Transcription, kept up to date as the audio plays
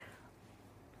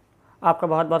आपका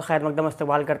बहुत बहुत खैर मकदम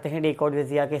इस्तकबाल करते हैं डिकोड विद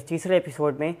ज़िया के इस तीसरे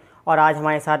एपिसोड में। और आज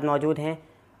हमारे साथ मौजूद हैं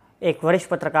एक वरिष्ठ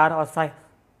पत्रकार और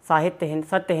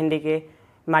सत्य हिंदी के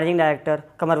मैनेजिंग डायरेक्टर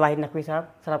कमर वाहिद नकवी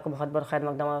साहब। सर, आपका बहुत बहुत खैर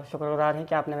मकदम और शुक्रगुजार हैं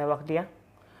कि आपने हमें वक्त दिया।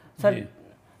 सर,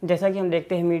 जैसा कि हम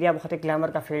देखते हैं मीडिया बहुत ही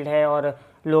ग्लैमर का फील्ड है और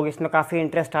लोग इसमें काफ़ी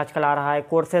इंटरेस्ट आजकल आ रहा है,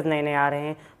 कोर्सेज नए नए आ रहे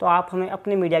हैं, तो आप हमें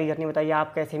अपनी मीडिया की जर्नी बताइए,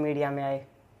 आप कैसे मीडिया में आए?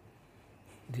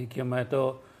 देखिए, मैं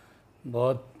तो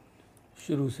बहुत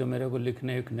शुरू से मेरे को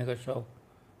लिखने लिखने का शौक़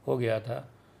हो गया था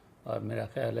और मेरा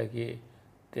ख़्याल है कि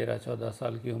 13-14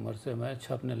 साल की उम्र से मैं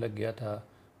छपने लग गया था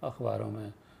अखबारों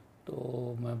में।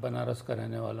 तो मैं बनारस का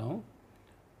रहने वाला हूँ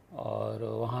और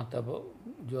वहाँ तब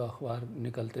जो अखबार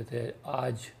निकलते थे,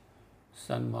 आज,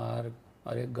 सनमार्ग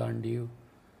और एक गांडीव,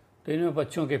 तो इनमें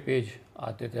बच्चों के पेज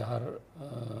आते थे हर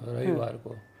रविवार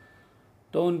को।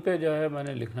 तो उन पे जो है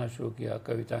मैंने लिखना शुरू किया,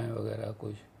 कविताएं वगैरह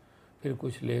कुछ, फिर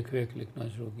कुछ लेख वेख लिखना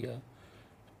शुरू किया,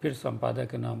 फिर संपादक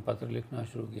के नाम पत्र लिखना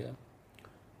शुरू किया।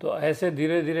 तो ऐसे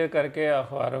धीरे धीरे करके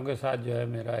अखबारों के साथ जो है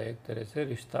मेरा एक तरह से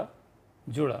रिश्ता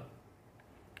जुड़ा।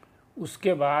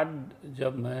 उसके बाद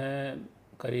जब मैं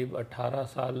करीब 18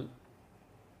 साल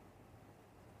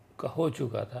का हो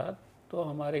चुका था तो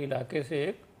हमारे इलाके से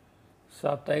एक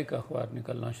साप्ताहिक अखबार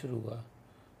निकलना शुरू हुआ,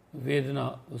 वेदना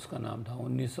उसका नाम था,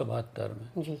 1972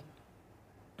 में जी।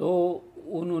 तो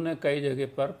उन्होंने कई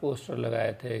जगह पर पोस्टर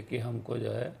लगाए थे कि हमको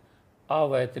जो है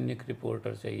अवैतनिक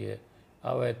रिपोर्टर चाहिए।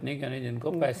 अवैतनिक यानी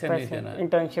जिनको पैसे नहीं देना,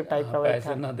 इंटर्नशिप टाइप का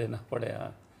पैसे ना देना पड़े।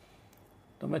 हाँ,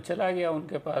 तो मैं चला गया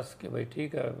उनके पास कि भाई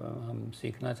ठीक है, हम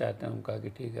सीखना चाहते हैं। उनका कि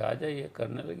ठीक है, आ जाइए,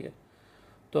 करने लगे।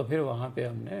 तो फिर वहाँ पे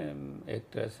हमने एक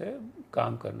तरह से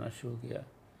काम करना शुरू किया।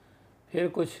 फिर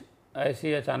कुछ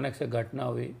ऐसी अचानक से घटना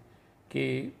हुई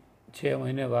कि 6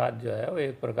 महीने बाद जो है वो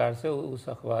एक प्रकार से उस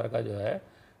अखबार का जो है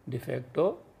डिफेक्टो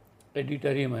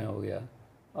एडिटर ही मैं हो गया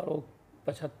और वो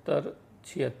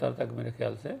 75-76 तक मेरे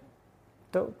ख्याल से।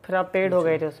 तो फिर आप पेड हो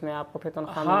गए थे उसमें, आपको फिर तो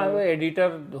हाँ, वो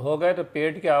एडिटर हो गए तो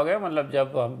पेड क्या हो गया, मतलब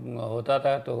जब हम होता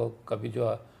था तो कभी जो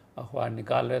अखबार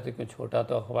निकाल रहे थे, क्योंकि छोटा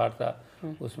तो अखबार था,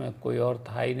 उसमें कोई और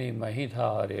था ही नहीं, मैं ही था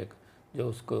और एक जो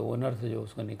उसको ओनर थे जो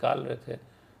उसको निकाल रहे थे।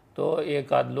 तो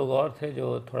एक आध लोग और थे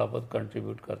जो थोड़ा बहुत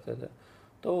कंट्रीब्यूट करते थे,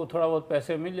 तो थोड़ा बहुत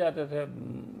पैसे मिल जाते थे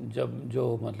जब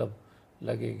जो मतलब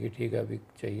लगे कि ठीक है अभी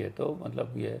चाहिए। तो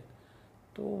मतलब ये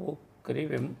तो वो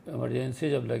करीब इमरजेंसी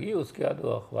जब लगी उसके बाद वो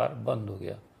अखबार बंद हो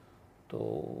गया। तो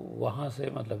वहाँ से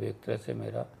मतलब एक तरह से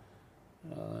मेरा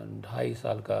 2.5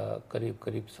 साल का करीब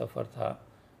करीब सफ़र था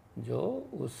जो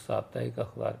उस साप्ताहिक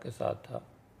अखबार के साथ था।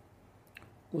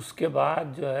 उसके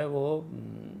बाद जो है वो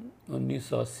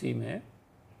 1980 में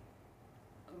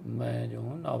मैं जो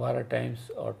हूँ नवभारत टाइम्स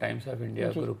और टाइम्स ऑफ इंडिया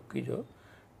ग्रुप की जो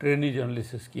ट्रेनी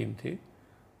जर्नलिस्ट स्कीम थी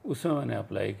उसमें मैंने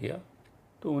अप्लाई किया।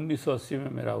 तो 1980 में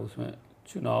मेरा उसमें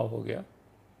चुनाव हो गया।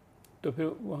 तो फिर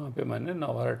वहाँ पे मैंने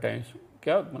नवभारत टाइम्स,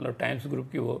 क्या मतलब टाइम्स ग्रुप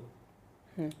की वो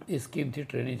स्कीम थी,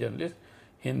 ट्रेनी जर्नलिस्ट,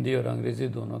 हिंदी और अंग्रेज़ी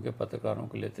दोनों के पत्रकारों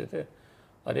को लेते थे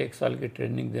और 1 साल की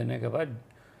ट्रेनिंग देने के बाद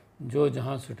जो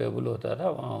जहाँ सुटेबल होता था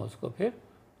वहाँ उसको फिर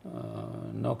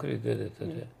नौकरी दे देते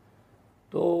थे।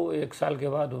 तो 1 साल के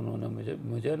बाद उन्होंने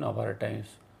मुझे नवभारत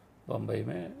टाइम्स बम्बई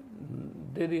में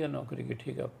दे दिया नौकरी की,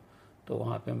 ठीक है। तो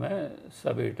वहाँ पे मैं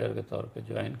सब एडिटर के तौर पे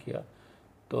ज्वाइन किया।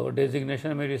 तो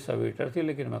डेजिग्नेशन मेरी सब एडिटर थी,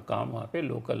 लेकिन मैं काम वहाँ पे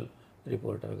लोकल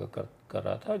रिपोर्टर का कर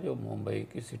रहा था, जो मुंबई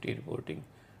की सिटी रिपोर्टिंग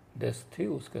डेस्क थी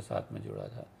उसके साथ में जुड़ा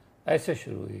था। ऐसे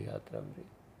शुरू हुई यात्रा मेरी।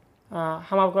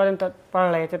 हम आपके बारे में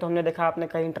पढ़ रहे थे तो हमने देखा आपने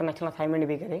कई इंटरनेशनल असाइनमेंट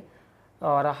भी करे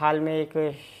और हाल में एक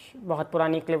बहुत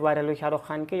पुरानी क्लिप वायरल हुई शाहरुख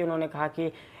खान की, उन्होंने कहा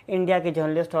कि इंडिया के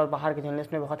जर्नलिस्ट और बाहर के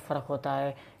जर्नलिस्ट में बहुत फ़र्क होता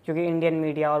है, क्योंकि इंडियन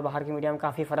मीडिया और बाहर की मीडिया में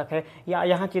काफ़ी फ़र्क है, या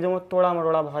यहाँ चीज़ों में तोड़ा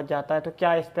मरोड़ा बहुत जाता है। तो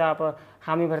क्या इस पर आप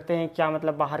हामी भरते हैं? क्या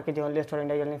मतलब बाहर के जर्नलिस्ट और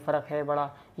इंडिया जर्नलिस्ट फ़र्क है बड़ा,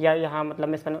 या यहाँ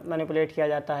मतलब मैनिपुलेट किया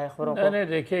जाता है खबरों को? नहीं,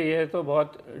 देखिए ये तो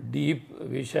बहुत डीप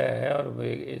विषय है और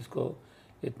इसको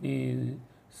इतनी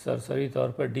सरसरी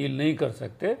तौर पर डील नहीं कर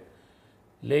सकते।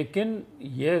 लेकिन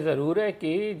ये ज़रूर है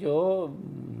कि जो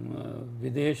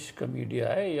विदेश का मीडिया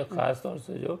है, या ख़ास तौर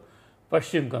से जो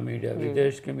पश्चिम का मीडिया,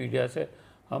 विदेश के मीडिया से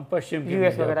हम पश्चिम के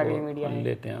मीडिया को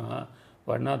लेते हैं। हाँ,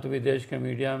 वरना तो विदेश के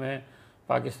मीडिया में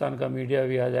पाकिस्तान का मीडिया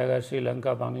भी आ जाएगा,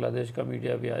 श्रीलंका बांग्लादेश का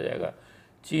मीडिया भी आ जाएगा,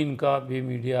 चीन का भी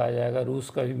मीडिया आ जाएगा, रूस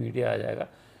का भी मीडिया आ जाएगा।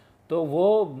 तो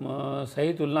वो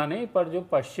सही तुलना नहीं, पर जो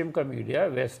पश्चिम का मीडिया,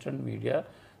 वेस्टर्न मीडिया,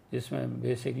 जिसमें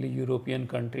बेसिकली यूरोपियन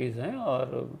कंट्रीज़ हैं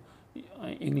और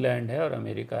इंग्लैंड है और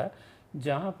अमेरिका है,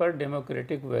 जहाँ पर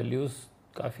डेमोक्रेटिक वैल्यूज़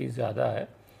काफ़ी ज़्यादा है,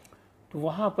 तो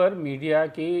वहाँ पर मीडिया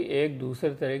की एक दूसरे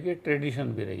तरह की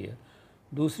ट्रेडिशन भी रही है।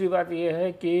 दूसरी बात यह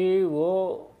है कि वो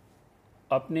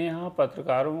अपने यहाँ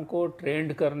पत्रकारों को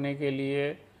ट्रेंड करने के लिए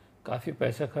काफ़ी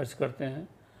पैसा खर्च करते हैं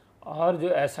और जो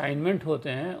असाइनमेंट होते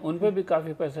हैं उन पे भी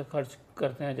काफ़ी पैसे खर्च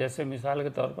करते हैं। जैसे मिसाल के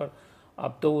तौर पर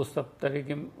अब तो वो सब तरह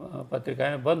की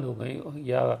पत्रिकाएं बंद हो गई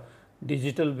या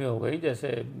डिजिटल में हो गई, जैसे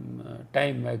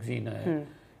टाइम मैगजीन है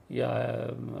या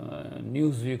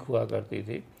न्यूज़ वीक हुआ करती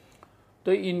थी।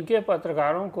 तो इनके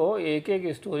पत्रकारों को एक एक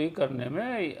स्टोरी करने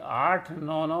में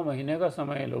 8-9 महीने का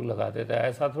समय लोग लगाते थे।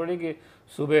 ऐसा थोड़ी कि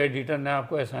सुबह एडिटर ने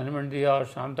आपको असाइनमेंट दिया और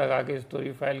शाम तक आके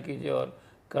स्टोरी फाइल कीजिए और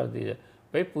कर दीजिए।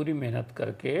 भाई पूरी मेहनत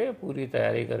करके, पूरी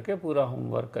तैयारी करके, पूरा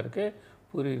होमवर्क करके,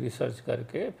 पूरी रिसर्च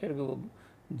करके फिर वो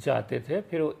जाते थे।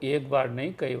 फिर वो एक बार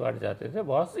नहीं कई बार जाते थे।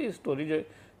 बहुत सी स्टोरी जो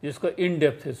जिसको इन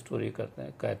डेप्थ स्टोरी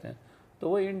कहते हैं, तो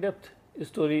वो इन डेप्थ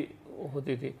स्टोरी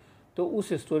होती थी। तो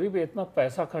उस स्टोरी पे इतना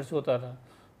पैसा खर्च होता था,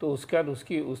 तो उसके बाद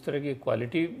उसकी उस तरह की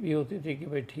क्वालिटी भी होती थी कि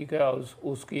भाई ठीक है, और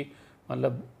उसकी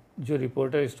मतलब जो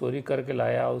रिपोर्टर स्टोरी करके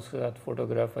लाया उसके साथ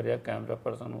फोटोग्राफर या कैमरा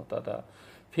पर्सन होता था,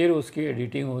 फिर उसकी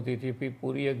एडिटिंग होती थी, फिर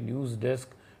पूरी एक news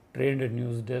desk, trend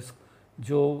news desk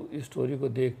जो स्टोरी को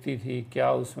देखती थी,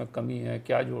 क्या उसमें कमी है,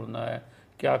 क्या जोड़ना है,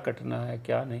 क्या कटना है,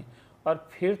 क्या नहीं, और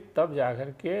फिर तब जाकर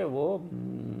के वो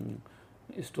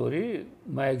स्टोरी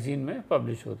मैगजीन में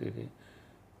पब्लिश होती थी।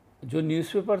 जो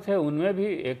न्यूज़पेपर थे उनमें भी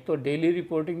एक तो डेली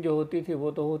रिपोर्टिंग जो होती थी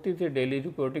वो तो होती थी। डेली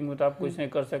रिपोर्टिंग में तो आप कुछ नहीं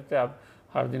कर सकते, आप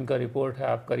हर दिन का रिपोर्ट है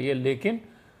आप करिए, लेकिन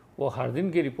वो हर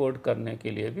दिन की रिपोर्ट करने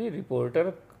के लिए भी रिपोर्टर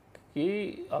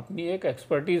की अपनी एक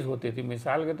एक्सपर्टीज़ होती थी।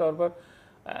 मिसाल के तौर पर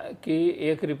कि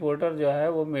एक रिपोर्टर जो है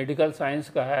वो मेडिकल साइंस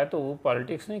का है तो वो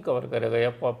पॉलिटिक्स नहीं कवर करेगा या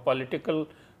पॉलिटिकल,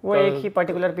 वो एक ही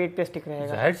पर्टिकुलर पेज पे स्टिक रहेगा,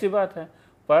 जाहिर सी बात है।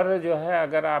 पर जो है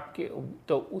अगर आपकी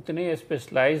तो उतने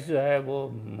स्पेशलाइज जो है वो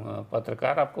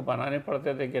पत्रकार आपको बनाने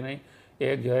पड़ते थे कि नहीं,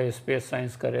 एक जो है स्पेस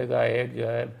साइंस करेगा, एक जो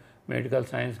है मेडिकल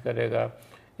साइंस करेगा,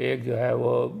 एक जो है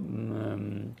वो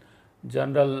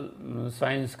जनरल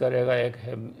साइंस करेगा, एक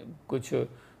है कुछ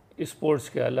स्पोर्ट्स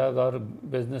के अलग और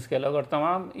बिजनेस के अलग, और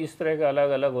तमाम इस तरह के अलग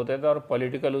अलग होते थे। और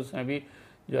पॉलिटिकल उसमें भी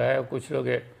जो है कुछ लोग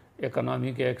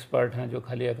इकोनॉमी के एक्सपर्ट हैं जो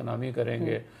खाली इकोनॉमी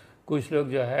करेंगे, कुछ लोग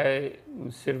जो है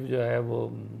सिर्फ जो है वो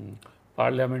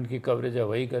पार्लियामेंट की कवरेज है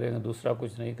वही करेंगे, दूसरा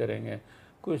कुछ नहीं करेंगे,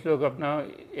 कुछ लोग अपना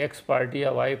एक्स पार्टी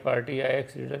या वाई पार्टी या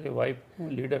एक्स लीडर या वाई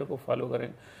लीडर को फॉलो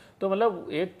करेंगे। तो मतलब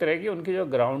एक तरह की उनकी जो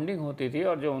ग्राउंडिंग होती थी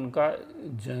और जो उनका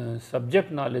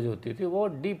सब्जेक्ट नॉलेज होती थी वो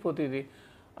डीप होती थी।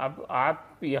 अब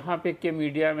आप यहाँ पे के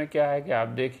मीडिया में क्या है कि आप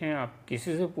देखें, आप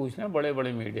किसी से पूछ लें, बड़े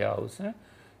बड़े मीडिया हाउस हैं,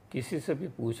 किसी से भी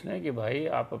पूछ लें कि भाई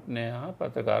आप अपने यहाँ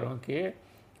पत्रकारों के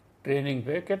ट्रेनिंग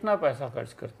पे कितना पैसा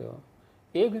खर्च करते हो,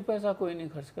 एक भी पैसा कोई नहीं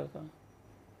खर्च करता।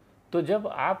 तो जब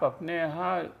आप अपने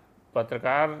यहाँ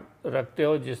पत्रकार रखते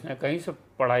हो जिसने कहीं से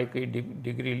पढ़ाई की,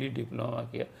 डिग्री ली, डिप्लोमा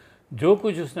किया, जो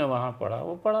कुछ उसने वहाँ पढ़ा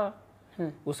वो पढ़ा,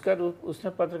 उसने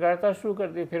पत्रकारिता शुरू कर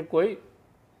दी। फिर कोई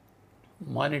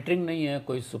मॉनिटरिंग नहीं है,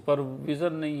 कोई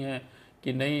सुपरविज़न नहीं है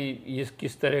कि नहीं ये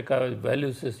किस तरह का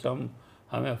वैल्यू सिस्टम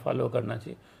हमें फॉलो करना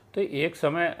चाहिए। तो एक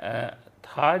समय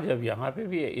था जब यहाँ पे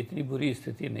भी इतनी बुरी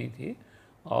स्थिति नहीं थी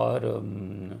और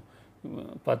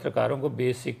पत्रकारों को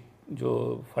बेसिक जो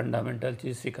फंडामेंटल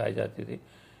चीज़ सिखाई जाती थी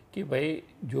कि भाई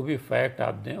जो भी फैक्ट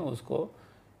आप दें उसको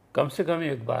कम से कम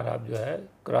एक बार आप जो है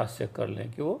क्रॉस चेक कर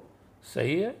लें कि वो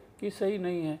सही है कि सही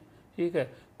नहीं है। ठीक है,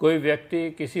 कोई व्यक्ति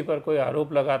किसी पर कोई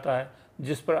आरोप लगाता है,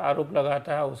 जिस पर आरोप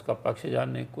लगाता है उसका पक्ष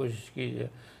जानने की कोशिश कीजिए,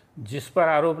 जिस पर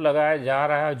आरोप लगाया जा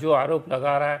रहा है, जो आरोप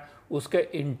लगा रहा है उसके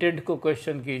इंटेंट को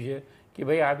क्वेश्चन कीजिए कि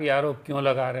भाई आप ये आरोप क्यों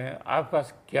लगा रहे हैं, आपके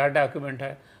पास क्या डॉक्यूमेंट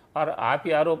है, और आप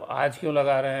ये आरोप आज क्यों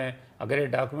लगा रहे हैं, अगर ये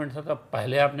डॉक्यूमेंट था तो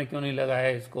पहले आपने क्यों नहीं लगाया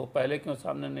इसको, पहले क्यों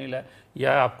सामने नहीं लाया,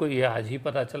 या आपको ये आज ही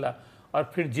पता चला। और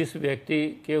फिर जिस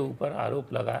व्यक्ति के ऊपर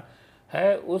आरोप लगा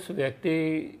है उस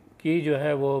व्यक्ति की जो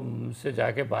है वो से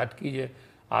जाके बात कीजिए,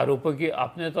 आरोपों की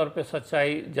अपने तौर पे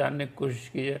सच्चाई जानने की कोशिश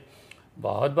कीजिए।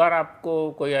 बहुत बार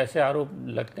आपको कोई ऐसे आरोप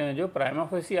लगते हैं जो प्राइमा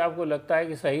फेसी आपको लगता है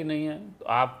कि सही नहीं है, तो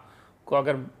आपको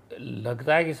अगर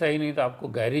लगता है कि सही नहीं तो आपको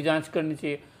गहरी जांच करनी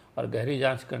चाहिए, और गहरी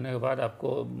जांच करने के बाद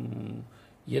आपको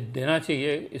ये देना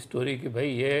चाहिए स्टोरी कि भाई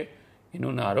ये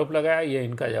इन्होंने आरोप लगाया, ये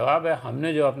इनका जवाब है,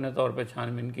 हमने जो अपने तौर पे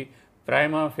छानबीन की,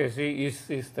 प्राइमा फेसी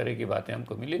इस तरह की बातें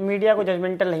हमको मिली। मीडिया को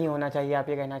जजमेंटल नहीं होना चाहिए, आप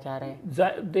ये कहना चाह रहे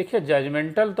हैं? देखिए,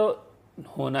 जजमेंटल तो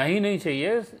होना ही नहीं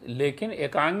चाहिए, लेकिन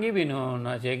एकांगी भी नहीं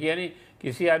होना चाहिए कि यानी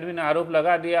किसी आदमी ने आरोप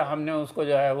लगा दिया, हमने उसको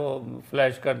जो है वो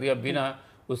फ्लैश कर दिया बिना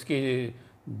उसकी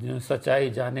सच्चाई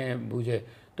जाने बूझे।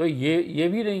 तो ये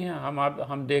भी नहीं है।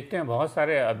 हम देखते हैं बहुत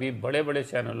सारे अभी बड़े बड़े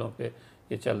चैनलों पे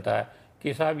ये चलता है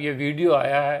कि साहब ये वीडियो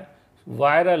आया है,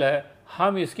 वायरल है,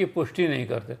 हम इसकी पुष्टि नहीं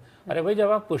करते। अरे भाई,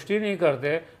 जब आप पुष्टि नहीं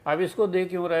करते आप इसको देख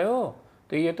क्यों रहे हो?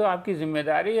 तो ये तो आपकी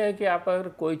जिम्मेदारी है कि आप अगर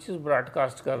कोई चीज़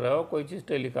ब्रॉडकास्ट कर रहे हो, कोई चीज़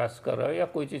टेलीकास्ट कर रहे हो या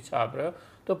कोई चीज़ छाप रहे हो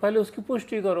तो पहले उसकी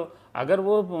पुष्टि करो। अगर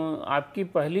वो आपकी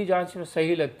पहली जांच में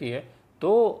सही लगती है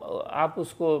तो आप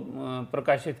उसको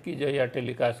प्रकाशित कीजिए या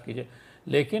टेलीकास्ट कीजिए।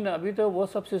 लेकिन अभी तो वो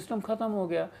सब सिस्टम ख़त्म हो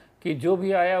गया कि जो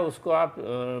भी आया उसको आप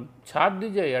छाप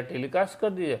दीजिए या टेलीकास्ट कर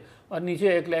दीजिए और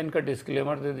नीचे एक लाइन का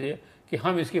डिस्क्लेमर दे दीजिए कि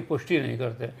हम इसकी पुष्टि नहीं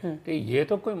करते। तो ये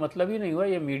तो कोई मतलब ही नहीं हुआ,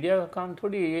 ये मीडिया का काम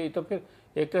थोड़ी है, ये तो फिर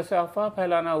एक तरह से अफवाह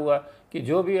फैलाना हुआ कि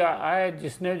जो भी आए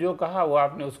जिसने जो कहा वो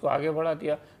आपने उसको आगे बढ़ा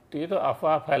दिया। तो ये तो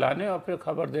अफवाह फैलाने और फिर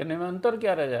खबर देने में अंतर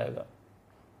क्या रह जाएगा।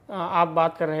 आप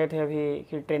बात कर रहे थे अभी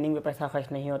कि ट्रेनिंग में पैसा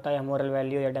खर्च नहीं होता या मोरल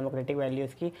वैल्यू या डेमोक्रेटिक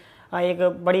वैल्यूज़ की। एक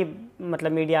बड़ी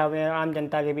मतलब मीडिया में आम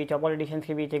जनता के बीच और पॉलिटिशियंस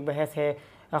के बीच एक बहस है,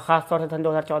 ख़ास तौर से सन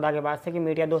 2014 के बाद से, कि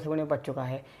मीडिया दो श्रेणियों में बच चुका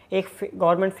है। एक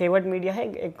गवर्नमेंट फेवर्ड मीडिया है,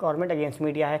 एक गवर्नमेंट अगेंस्ट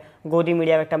मीडिया है। गोदी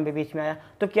मीडिया का टर्म भी बीच में आया।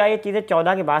 तो क्या ये चीज़ें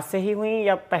 14 के बाद से ही हुई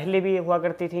या पहले भी हुआ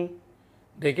करती थी?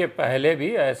 देखिए, पहले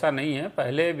भी ऐसा नहीं है,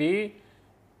 पहले भी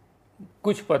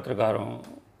कुछ पत्रकारों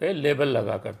पे लेबल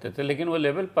लगा करते थे, लेकिन वो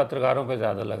लेबल पत्रकारों पे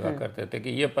ज़्यादा लगा करते थे कि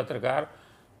ये पत्रकार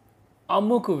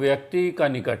अमुक व्यक्ति का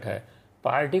निकट है।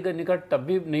 पार्टी का निकट तब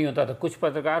भी नहीं होता था। कुछ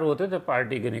पत्रकार होते थे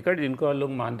पार्टी के निकट जिनको लोग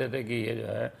मानते थे कि ये जो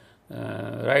है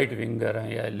राइट विंगर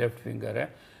हैं या लेफ्ट विंगर है,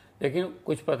 लेकिन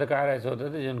कुछ पत्रकार ऐसे होते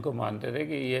थे जिनको मानते थे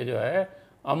कि ये जो है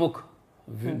अमुक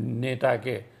नेता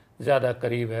के ज़्यादा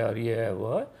करीब है और ये है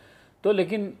वो है। तो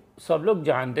लेकिन सब लोग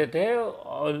जानते थे,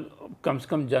 और कम से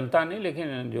कम जनता नहीं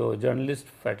लेकिन जो जर्नलिस्ट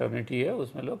फैटर्निटी है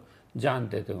उसमें लोग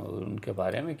जानते थे उनके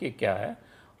बारे में कि क्या है,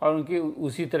 और उनकी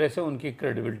उसी तरह से उनकी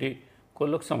क्रेडिबिलिटी को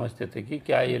लोग समझते थे कि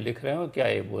क्या ये लिख रहे हैं और क्या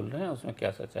ये बोल रहे हैं उसमें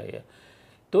क्या सच्चाई है।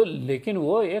 तो लेकिन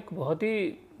वो एक बहुत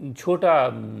ही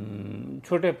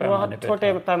छोटे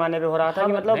पैमाने पे हो रहा था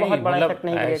कि मतलब बहुत बड़ा इफेक्ट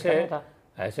नहीं क्रिएट कर रहा था।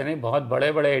 ऐसे नहीं, बहुत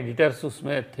बड़े बड़े एडिटर्स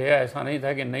उसमें थे, ऐसा नहीं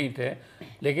था कि नहीं थे,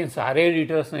 लेकिन सारे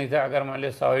एडिटर्स नहीं थे। अगर मान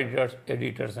लिया 100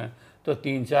 एडिटर्स हैं तो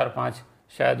 3 4 5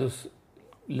 शायद उस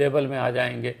लेवल में आ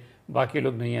जाएंगे, बाकी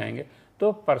लोग नहीं आएंगे।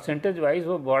 तो परसेंटेज वाइज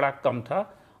वो बड़ा कम था।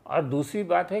 और दूसरी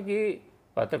बात है कि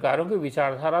पत्रकारों की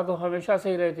विचारधारा तो हमेशा से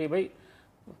ही रहती है। भाई,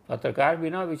 पत्रकार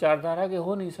बिना विचारधारा के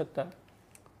हो नहीं सकता।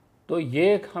 तो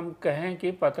ये हम कहें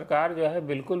कि पत्रकार जो है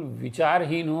बिल्कुल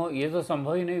विचारहीन हो, ये तो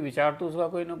संभव ही नहीं। विचार तो उसका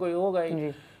कोई ना कोई होगा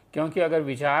ही, क्योंकि अगर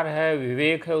विचार है,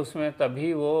 विवेक है उसमें,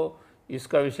 तभी वो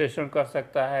इसका विश्लेषण कर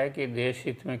सकता है कि देश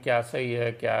हित में क्या सही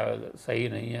है क्या सही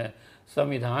नहीं है,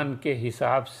 संविधान के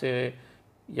हिसाब से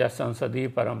या संसदीय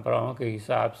परंपराओं के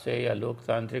हिसाब से या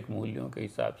लोकतांत्रिक मूल्यों के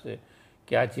हिसाब से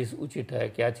क्या चीज़ उचित है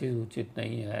क्या चीज़ उचित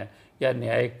नहीं है, या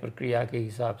न्यायिक प्रक्रिया के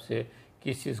हिसाब से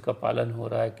किस चीज़ का पालन हो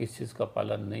रहा है किस चीज़ का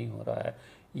पालन नहीं हो रहा है।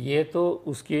 ये तो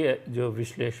उसकी जो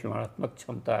विश्लेषणात्मक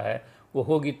क्षमता है वो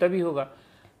होगी तभी होगा।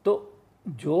 तो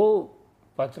जो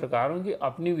पत्रकारों की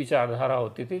अपनी विचारधारा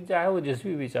होती थी, चाहे वो जिस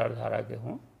भी विचारधारा के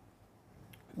हों,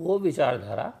 वो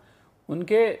विचारधारा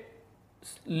उनके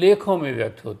लेखों में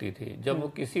व्यक्त होती थी। जब वो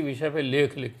किसी विषय पे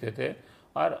लेख लिखते थे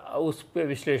और उस पर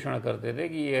विश्लेषण करते थे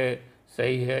कि ये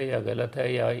सही है या गलत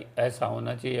है या ऐसा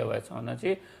होना चाहिए या वैसा होना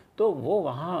चाहिए, तो वो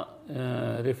वहाँ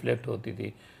रिफ्लेक्ट होती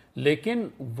थी। लेकिन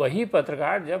वही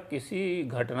पत्रकार जब किसी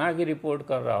घटना की रिपोर्ट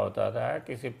कर रहा होता था,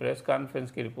 किसी प्रेस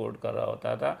कॉन्फ्रेंस की रिपोर्ट कर रहा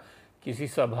होता था, किसी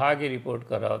सभा की रिपोर्ट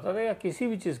कर रहा होता था या किसी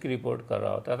भी चीज़ की रिपोर्ट कर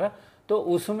रहा होता था, तो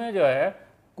उसमें जो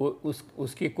है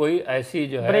उसकी कोई ऐसी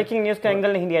जो है ब्रेकिंग न्यूज़ का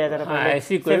एंगल नहीं दिया जाता था। हाँ,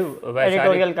 ऐसी कोई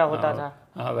एडिटोरियल का होता था।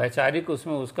 हाँ, वैचारिक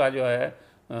उसमें उसका जो है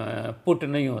पुट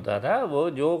नहीं होता था। वो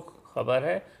जो खबर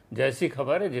है, जैसी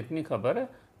खबर है, जितनी खबर है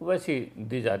वैसी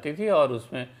दी जाती थी। और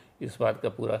उसमें इस बात का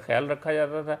पूरा ख्याल रखा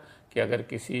जाता था कि अगर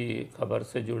किसी खबर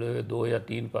से जुड़े हुए 2 या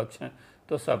 3 पक्ष हैं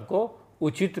तो सबको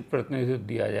उचित प्रतिनिधित्व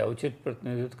दिया जाए। उचित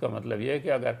प्रतिनिधित्व का मतलब ये है कि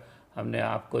अगर हमने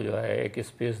आपको जो है एक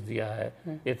स्पेस दिया है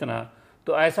इतना,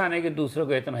 तो ऐसा नहीं कि दूसरे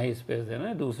को इतना ही स्पेस देना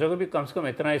है, दूसरे को भी कम से कम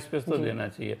इतना स्पेस तो देना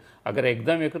चाहिए। अगर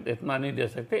एकदम इतना नहीं दे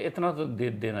सकते, इतना तो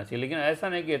देना चाहिए, लेकिन ऐसा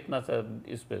नहीं कि इतना सा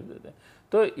स्पेस दे दें।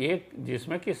 तो एक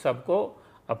जिसमें कि सबको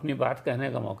अपनी बात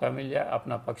कहने का मौका मिल जाए,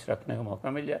 अपना पक्ष रखने का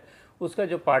मौका मिल जाए। उसका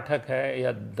जो पाठक है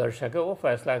या दर्शक है वो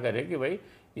फैसला करे कि भाई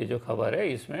ये जो खबर है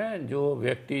इसमें जो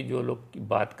व्यक्ति जो लोग की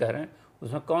बात कह रहे हैं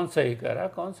उसमें कौन सही कह रहा है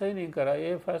कौन सही नहीं कर रहा है,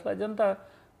 ये फैसला जनता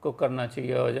को करना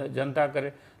चाहिए और जनता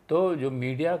करे। तो जो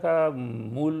मीडिया का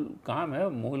मूल काम है,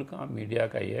 मूल काम मीडिया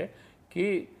का ये है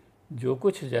कि जो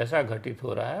कुछ जैसा घटित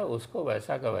हो रहा है उसको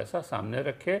वैसा का वैसा सामने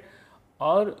रखे,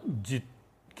 और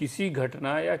किसी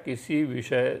घटना या किसी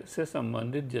विषय से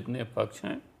संबंधित जितने पक्ष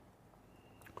हैं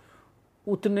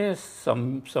उतने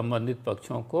संबंधित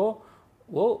पक्षों को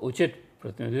वो उचित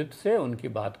प्रतिनिधित्व से उनकी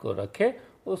बात को रखे,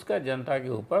 उसका जनता के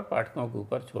ऊपर, पाठकों के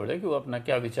ऊपर छोड़े कि वो अपना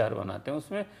क्या विचार बनाते हैं,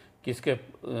 उसमें किसके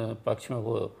पक्ष में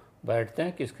वो बैठते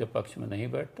हैं किसके पक्ष में नहीं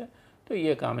बैठते। तो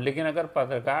ये काम है। लेकिन अगर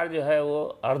पत्रकार जो है वो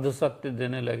अर्ध सत्य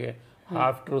देने लगे,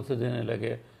 हाफ ट्रूथ देने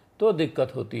लगे, तो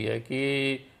दिक्कत होती है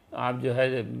कि आप जो है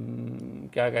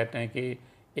क्या कहते हैं कि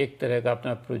एक तरह का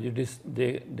अपना प्रेजुडिस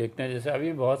देखते हैं। जैसे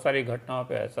अभी बहुत सारी घटनाओं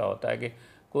पे ऐसा होता है कि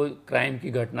कोई क्राइम की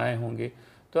घटनाएं होंगी,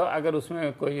 तो अगर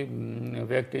उसमें कोई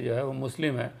व्यक्ति जो है वो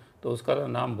मुस्लिम है तो उसका तो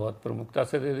नाम बहुत प्रमुखता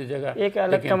से दे दीजिएगा, एक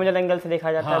अलग कम्युनल एंगल से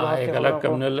देखा जाता है। हाँ, बहुत एक से अलग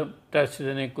कम्युनल टच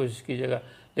देने की कोशिश कीजिएगा।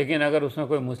 लेकिन अगर उसमें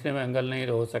कोई मुस्लिम एंगल नहीं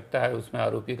हो सकता है, उसमें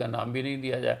आरोपी का नाम भी नहीं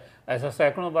दिया जाए, ऐसा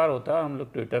सैकड़ों बार होता है, हम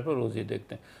लोग ट्विटर पर रोज़ ही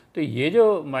देखते हैं। तो ये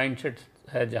जो माइंडसेट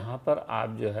है जहाँ पर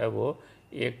आप जो है वो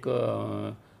एक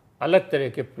अलग तरह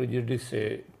के प्रेजुडिस से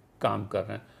काम कर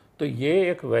रहे हैं, तो ये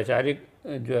एक वैचारिक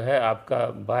जो है आपका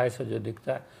बायस जो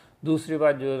दिखता है। दूसरी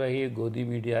बात जो रही गोदी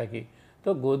मीडिया की,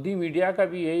 तो गोदी मीडिया का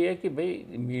भी यही है कि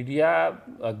भाई मीडिया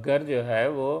अगर जो है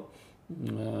वो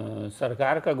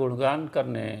सरकार का गुणगान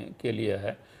करने के लिए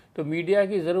है तो मीडिया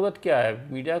की ज़रूरत क्या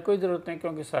है? मीडिया कोई ज़रूरत नहीं,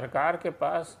 क्योंकि सरकार के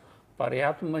पास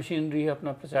पर्याप्त मशीनरी है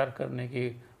अपना प्रचार करने की।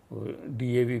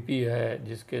 DAVP है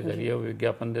जिसके ज़रिए वो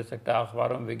विज्ञापन दे सकता है,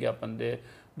 अखबारों में विज्ञापन दे,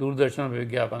 दूरदर्शन में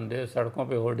विज्ञापन दे, सड़कों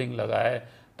पे होर्डिंग लगाए,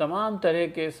 तमाम तरह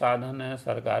के साधन हैं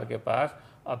सरकार के पास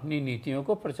अपनी नीतियों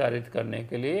को प्रचारित करने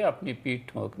के लिए, अपनी पीठ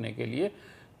ठोंकने के लिए।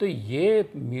 तो ये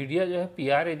मीडिया जो है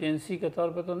PR एजेंसी के तौर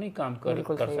पे तो नहीं काम कर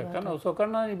सकता ना, उसको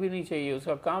करना भी नहीं चाहिए,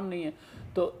 उसका काम नहीं है।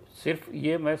 तो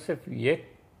मैं सिर्फ ये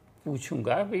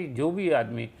पूछूंगा भाई जो भी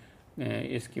आदमी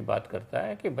इसकी बात करता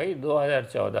है कि भाई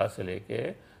 2014 से लेके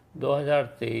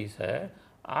 2023 है,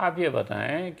 आप ये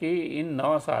बताएं कि इन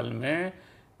 9 साल में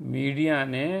मीडिया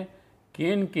ने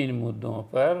किन किन मुद्दों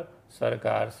पर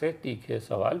सरकार से तीखे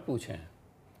सवाल पूछे हैं?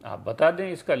 आप बता दें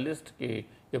इसका लिस्ट कि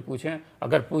ये पूछें।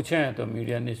 अगर पूछे हैं तो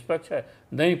मीडिया निष्पक्ष है,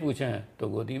 नहीं पूछे हैं तो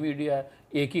गोदी मीडिया है।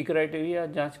 एक ही क्राइटेरिया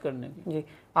जांच करने की। जी,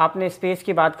 आपने स्पेस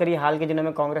की बात करी। हाल के दिनों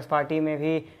में कांग्रेस पार्टी में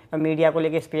भी मीडिया को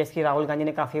लेकर स्पेस की राहुल गांधी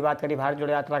ने काफ़ी बात करी। भारत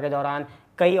जोड़ो यात्रा के दौरान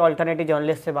कई ऑल्टरनेटिव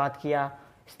जर्नलिस्ट से बात किया,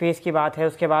 स्पेस की बात है।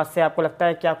 उसके बाद से आपको लगता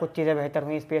है क्या कुछ चीज़ें बेहतर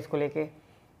हुई स्पेस को लेके?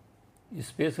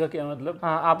 स्पेस का क्या मतलब?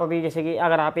 हाँ, आप अभी जैसे कि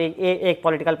अगर आप एक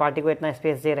पॉलिटिकल पार्टी को इतना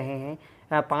स्पेस दे रहे हैं,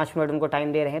 5 मिनट उनको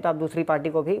टाइम दे रहे हैं, तो आप दूसरी पार्टी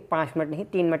को भी 5 मिनट नहीं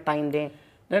 3 मिनट टाइम दें।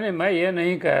 नहीं, मैं ये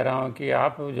नहीं कह रहा हूँ कि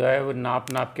आप जो है वो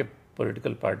नाप के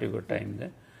पॉलिटिकल पार्टी को टाइम दें,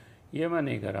 ये मैं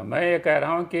नहीं कह रहा। मैं ये कह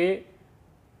रहा हूँ कि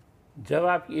जब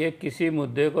आप एक किसी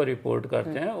मुद्दे को रिपोर्ट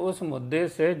करते हैं, उस मुद्दे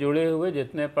से जुड़े हुए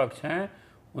जितने पक्ष हैं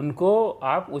उनको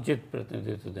आप उचित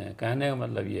प्रतिनिधित्व दें। कहने का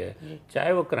मतलब ये है,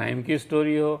 चाहे वो क्राइम की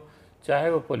स्टोरी हो, चाहे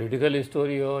वो पॉलिटिकल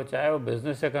स्टोरी हो, चाहे वो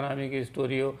बिजनेस इकोनॉमी की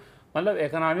स्टोरी हो। मतलब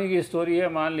इकोनॉमी की स्टोरी है,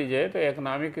 मान लीजिए, तो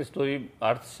इकोनॉमिक स्टोरी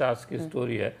अर्थशास्त्र की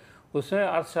स्टोरी है, उसमें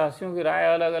अर्थशास्त्रियों की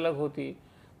राय अलग अलग होती।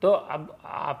 तो अब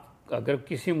आप अगर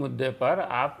किसी मुद्दे पर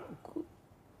आप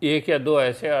 1 या 2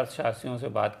 ऐसे अर्थशास्त्रियों से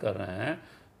बात कर रहे हैं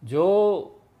जो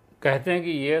कहते हैं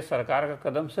कि ये सरकार का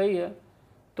कदम सही है,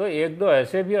 तो 1-2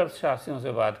 ऐसे भी अर्थशास्त्रियों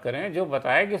से बात करें जो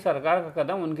बताए कि सरकार का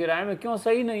कदम उनकी राय में क्यों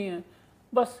सही नहीं है।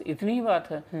 बस इतनी ही बात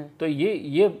है। तो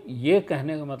ये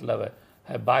कहने का मतलब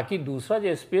है। बाकी दूसरा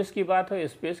जो स्पेस की बात है,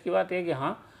 स्पेस की बात है कि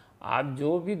हाँ, आप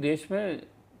जो भी देश में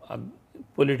अब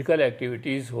पॉलिटिकल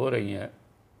एक्टिविटीज़ हो रही हैं,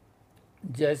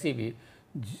 जैसी भी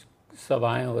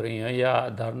सभाएं हो रही हैं या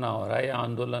धरना हो रहा है या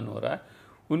आंदोलन हो रहा है,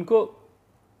 उनको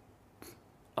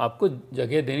आपको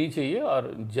जगह देनी चाहिए।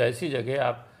 और जैसी जगह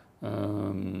आप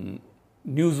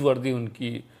न्यूज़वर्दी,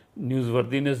 उनकी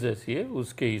न्यूज़वर्दीनेस जैसी है,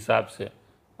 उसके हिसाब से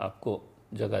आपको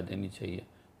जगह देनी चाहिए।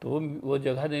 तो वो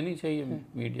जगह देनी चाहिए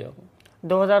मीडिया को।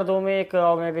 2002 में एक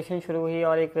ऑर्गेनाइजेशन शुरू हुई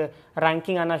और एक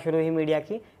रैंकिंग आना शुरू हुई मीडिया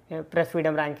की, प्रेस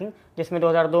फ्रीडम रैंकिंग, जिसमें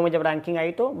 2002 में जब रैंकिंग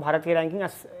आई तो भारत की रैंकिंग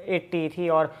 80 थी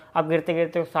और अब गिरते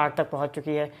गिरते 60 तक पहुंच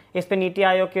चुकी है। इस पे नीति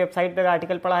आयोग की वेबसाइट पर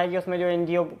आर्टिकल पढ़ा है कि उसमें जो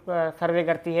NGO सर्वे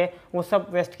करती है वो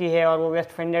सब वेस्ट की है और वो वेस्ट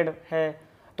फंडेड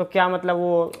है। तो क्या मतलब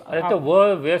वो? अरे तो वो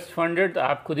वेस्ट फंडेड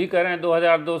आप खुद ही कह रहे हैं,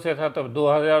 2002 से था। तब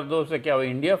 2002 से क्या वो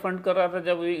इंडिया फंड कर रहा था?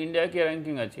 जब इंडिया की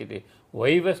रैंकिंग अच्छी थी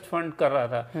वही वेस्ट फंड कर रहा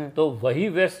था। तो वही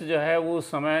वेस्ट जो है वो उस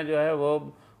समय जो है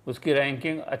वो उसकी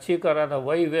रैंकिंग अच्छी कर रहा था,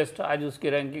 वही वेस्ट आज उसकी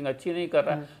रैंकिंग अच्छी नहीं कर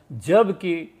रहा।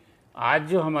 जबकि आज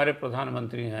जो हमारे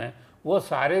प्रधानमंत्री हैं वो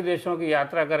सारे देशों की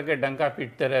यात्रा करके डंका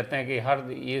पीटते रहते हैं कि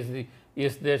हर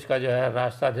इस देश का जो है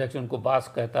राष्ट्राध्यक्ष उनको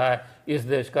बास कहता है, इस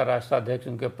देश का राष्ट्राध्यक्ष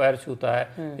उनके पैर छूता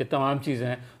है, ये तमाम चीज़ें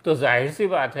हैं। तो जाहिर सी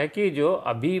बात है कि जो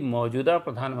अभी मौजूदा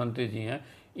प्रधानमंत्री जी हैं,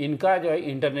 इनका जो है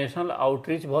इंटरनेशनल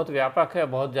आउटरीच बहुत व्यापक है,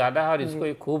 बहुत ज़्यादा है, और इसको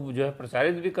ये खूब जो है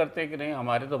प्रचारित भी करते हैं कि नहीं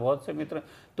हमारे तो बहुत से मित्र।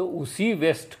 तो उसी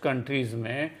वेस्ट कंट्रीज़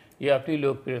में ये अपनी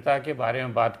लोकप्रियता के बारे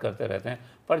में बात करते रहते हैं।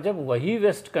 पर जब वही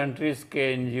वेस्ट कंट्रीज़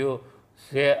के NGO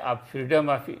से आप freedom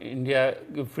of India,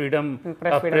 freedom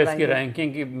of press की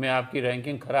रैंकिंग की में आपकी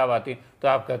रैंकिंग खराब आती, तो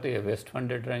आप कहते हैं वेस्ट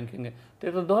फंडेड रैंकिंग है। तो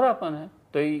ये तो दोहरापन है।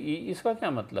 तो इसका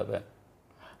क्या मतलब है?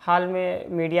 हाल में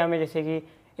मीडिया में जैसे कि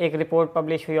एक रिपोर्ट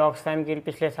पब्लिश हुई ऑक्सफैम की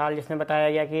पिछले साल, जिसमें बताया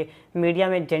गया कि मीडिया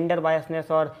में जेंडर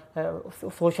बायसनेस और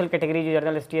सोशल कैटेगरी जो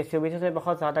जर्नलिस्ट है उसमें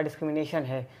बहुत ज़्यादा डिस्क्रिमिनेशन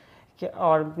है।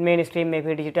 और मेन स्ट्रीम में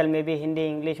भी, डिजिटल में भी, हिंदी,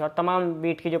 इंग्लिश और तमाम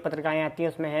बीट की जो पत्रिकाएं आती हैं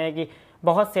उसमें है कि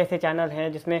बहुत से ऐसे चैनल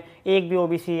हैं जिसमें एक भी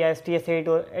ओबीसी या एसटी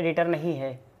एडिटर नहीं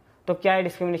है। तो क्या ये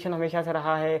डिस्क्रिमिनेशन हमेशा से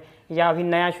रहा है या अभी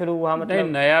नया शुरू हुआ? नहीं,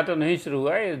 मतलब नया तो नहीं शुरू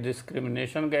हुआ है।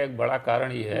 डिस्क्रिमिनेशन का एक बड़ा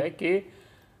कारण ये है कि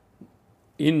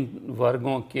इन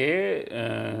वर्गों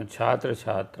के छात्र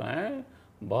छात्राएं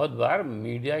बहुत बार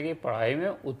मीडिया की पढ़ाई में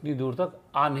उतनी दूर तक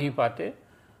आ नहीं पाते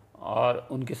और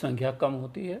उनकी संख्या कम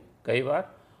होती है कई बार।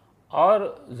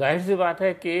 और जाहिर सी बात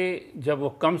है कि जब वो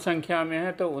कम संख्या में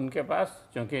है तो उनके पास,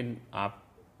 क्योंकि आप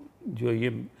जो ये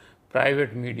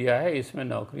प्राइवेट मीडिया है इसमें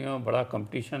नौकरियों में बड़ा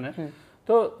कंपटीशन है,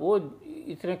 तो वो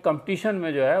इतने कंपटीशन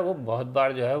में जो है वो बहुत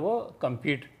बार जो है वो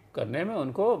compete करने में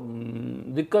उनको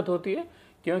दिक्कत होती है।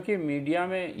 क्योंकि मीडिया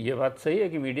में ये बात सही है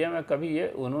कि मीडिया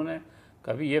में उन्होंने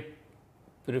कभी ये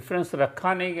प्रेफरेंस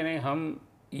रखा नहीं कि नहीं हम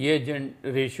ये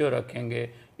रेशियो रखेंगे,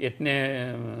 इतने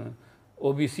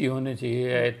ओबीसी होने चाहिए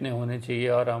या इतने होने चाहिए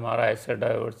और हमारा ऐसा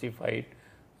डाइवर्सिफाइड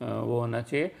वो होना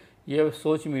चाहिए। ये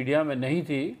सोच मीडिया में नहीं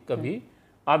थी कभी।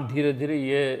 अब धीरे धीरे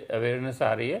ये अवेयरनेस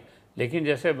आ रही है। लेकिन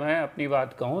जैसे मैं अपनी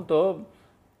बात कहूँ तो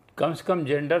कम से कम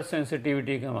जेंडर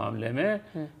सेंसिटिविटी के मामले में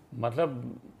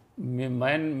मतलब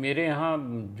मेरे यहाँ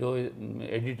जो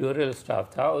एडिटोरियल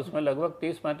स्टाफ था उसमें लगभग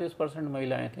 30-35%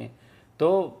 महिलाएं थीं। तो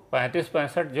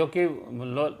 35-65 जो कि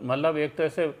मतलब एक तरह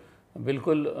से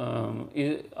बिल्कुल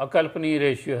अकल्पनीय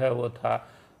रेशियो है वो था।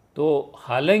 तो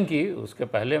हालांकि उसके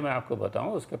पहले मैं आपको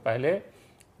बताऊं, उसके पहले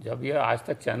जब ये आज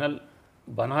तक चैनल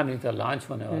बना नहीं था, लॉन्च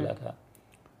होने वाला था,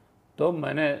 तो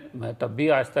मैं तब भी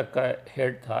आज तक का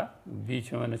हेड था।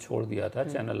 बीच में मैंने छोड़ दिया था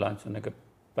चैनल लॉन्च होने के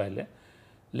पहले।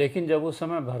 लेकिन जब उस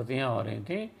समय भर्तियां हो रही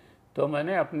थी तो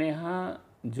मैंने अपने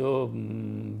यहाँ जो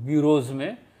ब्यूरोज़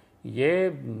में ये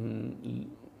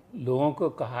लोगों को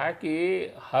कहा कि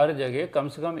हर जगह कम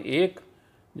से कम एक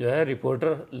जो है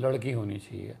रिपोर्टर लड़की होनी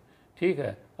चाहिए। ठीक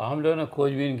है, हम लोगों ने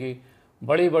खोजबीन की,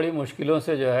 बड़ी बड़ी मुश्किलों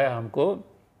से जो है हमको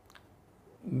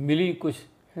मिली कुछ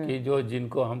कि जो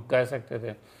जिनको हम कह सकते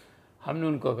थे। हमने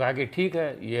उनको कहा कि ठीक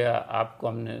है, ये आपको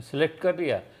हमने सिलेक्ट कर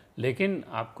दिया, लेकिन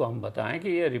आपको हम बताएं कि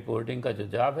ये रिपोर्टिंग का जो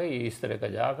जॉब है ये इस तरह का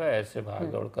जॉब है, ऐसे भाग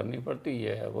दौड़ करनी पड़ती,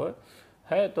 ये है वो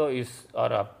है। तो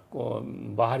और आपको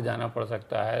बाहर जाना पड़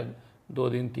सकता है 2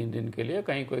 दिन 3 दिन के लिए,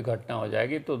 कहीं कोई घटना हो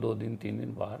जाएगी तो 2 दिन 3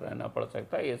 दिन बाहर रहना पड़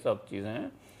सकता है, ये सब चीज़ें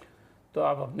हैं। तो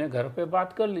आप अपने घर पे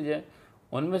बात कर लीजिए।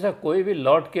 उनमें से कोई भी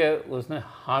लौट के उसने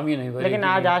हामी नहीं भरी। लेकिन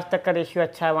आज तक का रेशियो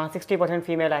अच्छा है, वहाँ 60%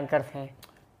 फीमेल एंकर्स हैं।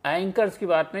 एंकर्स की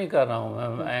बात नहीं कर रहा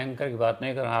हूँ मैं, एंकर की बात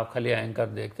नहीं कर रहा हूँ। आप खाली एंकर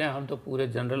देखते हैं, हम तो पूरे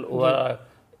जनरल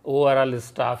ओवरऑल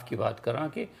स्टाफ की बात कर रहा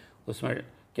हूँ कि उसमें,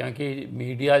 क्योंकि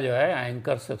मीडिया जो है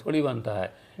एंकर से थोड़ी बनता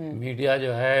है। मीडिया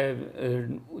जो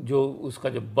है जो उसका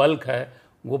जो बल्क है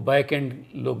वो बैक एंड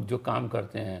लोग जो काम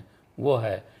करते हैं वो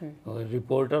है।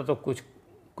 रिपोर्टर तो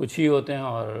कुछ ही होते हैं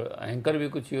और एंकर भी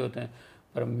कुछ ही होते हैं,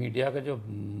 पर मीडिया का जो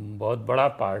बहुत बड़ा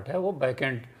पार्ट है वो बैक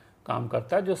एंड काम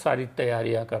करता है, जो सारी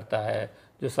तैयारियां करता है,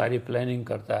 जो सारी प्लानिंग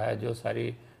करता है, जो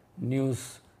सारी न्यूज़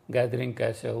गैदरिंग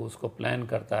कैसे हो उसको प्लान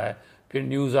करता है, फिर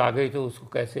न्यूज़ आ गई तो उसको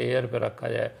कैसे एयर पे रखा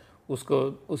जाए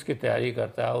उसकी तैयारी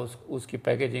करता है, उसकी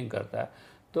पैकेजिंग करता है।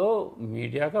 तो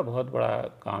मीडिया का बहुत बड़ा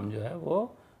काम जो है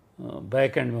वो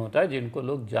बैक एंड में होता है, जिनको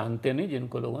लोग जानते नहीं,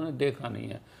 जिनको लोगों ने देखा नहीं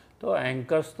है। तो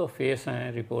एंकर्स तो फेस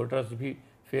हैं, रिपोर्टर्स भी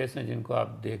फेस हैं जिनको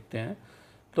आप देखते हैं।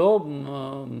 तो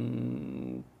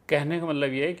कहने का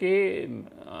मतलब ये है कि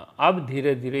अब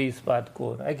धीरे धीरे इस बात को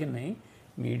हो रहा है कि नहीं,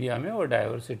 मीडिया में वो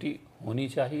डाइवर्सिटी होनी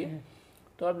चाहिए।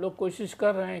 तो अब लोग कोशिश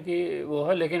कर रहे हैं कि वो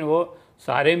है, लेकिन वो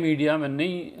सारे मीडिया में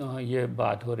नहीं ये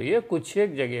बात हो रही है, कुछ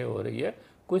एक जगह हो रही है।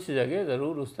 कुछ जगह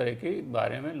ज़रूर उस तरह के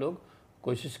बारे में लोग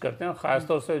कोशिश करते हैं।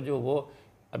 ख़ासतौर से जो वो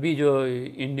अभी जो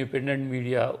इंडिपेंडेंट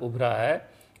मीडिया उभरा है,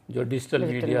 जो डिजिटल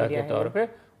मीडिया के तौर पे,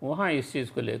 वहाँ इस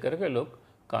चीज़ को लेकर के लोग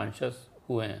कॉन्शियस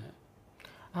हुए हैं।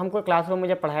 हमको क्लासरूम में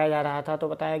जब पढ़ाया जा रहा था तो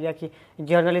बताया गया कि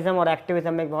जर्नलिज्म और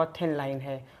एक्टिविज़म में एक बहुत थिन लाइन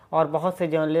है और बहुत से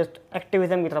जर्नलिस्ट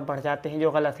एक्टिविज़म की तरफ बढ़ जाते हैं,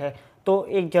 जो गलत है। तो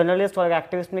एक जर्नलिस्ट और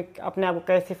एक्टिविस्ट में अपने आप को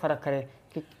कैसे फ़र्क करें?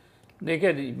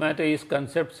 देखिए, मैं तो इस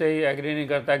कंसेप्ट से ही एग्री नहीं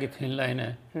करता कि थिन लाइन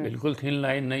है। बिल्कुल थिन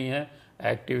लाइन नहीं है।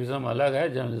 एक्टिविज़म अलग है,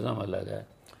 जर्नलिज्म अलग है।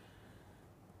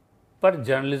 पर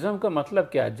जर्नलिज्म का मतलब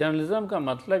क्या है? जर्नलिज्म का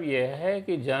मतलब ये है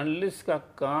कि जर्नलिस्ट का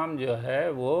काम जो है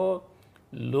वो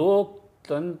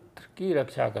लोकतंत्र की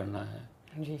रक्षा करना है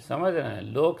जी। समझ रहे हैं?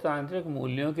 लोकतांत्रिक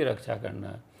मूल्यों की रक्षा करना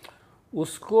है।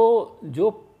 उसको जो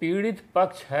पीड़ित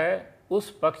पक्ष है उस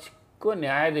पक्ष को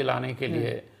न्याय दिलाने के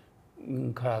लिए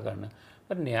खड़ा करना।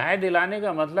 पर न्याय दिलाने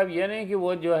का मतलब ये नहीं कि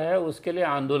वो जो है उसके लिए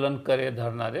आंदोलन करे,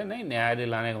 धरना दे, नहीं। न्याय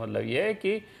दिलाने का मतलब ये है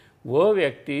कि वो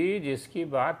व्यक्ति जिसकी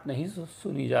बात नहीं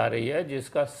सुनी जा रही है,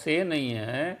 जिसका से नहीं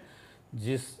है,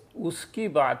 उसकी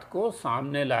बात को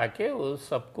सामने लाके उस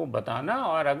सबको बताना,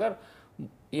 और अगर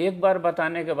एक बार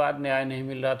बताने के बाद न्याय नहीं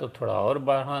मिल रहा तो थोड़ा और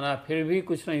बढ़ाना, फिर भी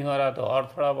कुछ नहीं हो रहा तो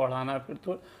और थोड़ा बढ़ाना,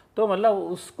 फिर तो मतलब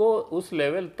उसको उस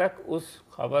लेवल तक उस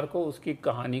खबर को, उसकी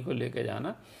कहानी को लेके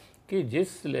जाना कि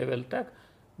जिस लेवल तक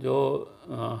जो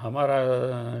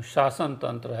हमारा शासन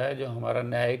तंत्र है, जो हमारा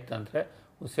न्यायिक तंत्र है,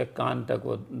 उसे कान तक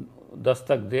वो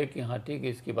दस्तक दे कि हाँ ठीक है,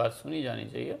 इसकी बात सुनी जानी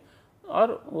चाहिए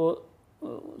और वो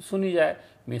सुनी जाए।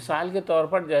 मिसाल के तौर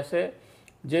पर जैसे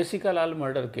जेसिका लाल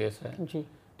मर्डर केस है जी,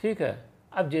 ठीक है।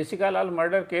 अब जेसिका लाल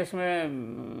मर्डर केस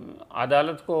में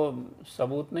अदालत को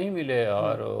सबूत नहीं मिले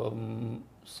और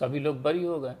सभी लोग बरी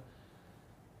हो गए।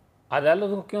 अदालत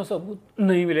को क्यों सबूत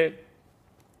नहीं मिले?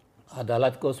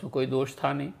 अदालत को उसमें कोई दोष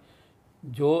था नहीं,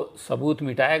 जो सबूत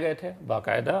मिटाए गए थे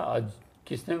बाकायदा, और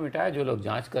किसने मिटाया? जो लोग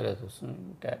जांच कर रहे थे उसने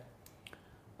मिटाया।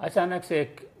 अचानक से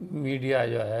एक मीडिया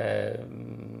जो है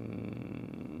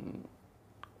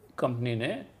कंपनी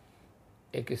ने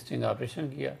एक स्टिंग ऑपरेशन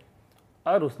किया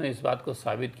और उसने इस बात को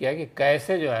साबित किया कि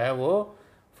कैसे जो है वो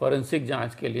फॉरेंसिक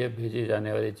जांच के लिए भेजी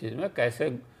जाने वाली चीज़ में कैसे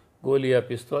गोली या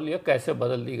पिस्तौल या कैसे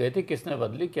बदल दी गई थी, किसने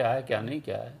बदली, क्या है क्या नहीं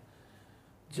क्या है।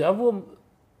 जब वो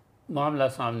मामला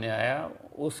सामने आया,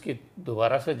 उसकी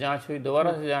दोबारा से जांच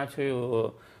हुई,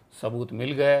 वो सबूत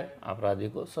मिल गए, अपराधी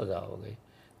को सज़ा हो गई।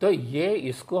 तो ये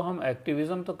इसको हम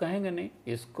एक्टिविज़म तो कहेंगे नहीं,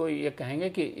 इसको ये कहेंगे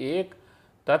कि एक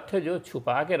तथ्य जो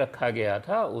छुपा के रखा गया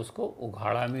था उसको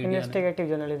उघाड़ा मीडिया ने। इन्वेस्टिगेटिव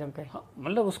जर्नलिज्म का। हाँ,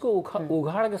 मतलब उसको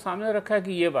उघाड़ के सामने रखा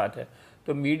कि ये बात है।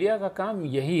 तो मीडिया का काम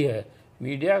यही है।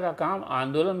 मीडिया का काम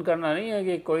आंदोलन करना नहीं है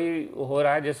कि कोई हो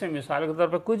रहा है, जैसे मिसाल के तौर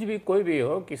पर कुछ भी कोई भी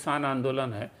हो, किसान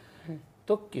आंदोलन है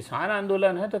तो किसान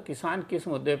आंदोलन है तो किसान किस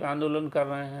मुद्दे पर आंदोलन कर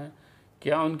रहे हैं,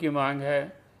 क्या उनकी मांग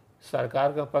है,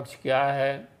 सरकार का पक्ष क्या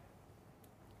है,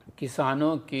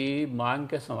 किसानों की मांग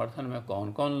के समर्थन में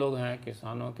कौन कौन लोग हैं,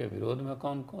 किसानों के विरोध में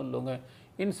कौन कौन लोग हैं,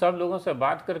 इन सब लोगों से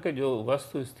बात करके जो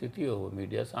वस्तु स्थिति हो वो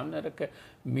मीडिया सामने रखे।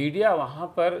 मीडिया वहाँ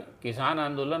पर किसान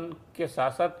आंदोलन के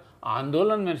साथ साथ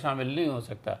आंदोलन में शामिल नहीं हो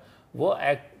सकता,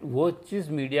 वो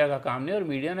चीज़ मीडिया का काम नहीं, और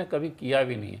मीडिया ने कभी किया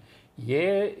भी नहीं है।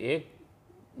 ये एक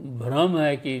भ्रम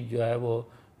है कि जो है वो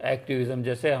एक्टिविज़म,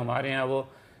 जैसे हमारे यहाँ वो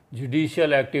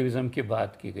जुडिशियल एक्टिविज़म की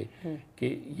बात की गई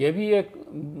कि ये भी एक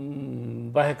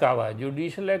बहकावा है।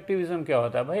 जुडिशियल एक्टिविज़म क्या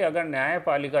होता है भाई? अगर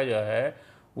न्यायपालिका जो है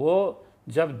वो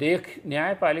जब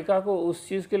न्यायपालिका को उस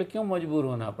चीज़ के लिए क्यों मजबूर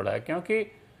होना पड़ा है? क्योंकि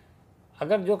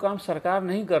अगर जो काम सरकार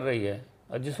नहीं कर रही है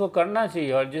और जिसको करना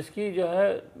चाहिए और जिसकी जो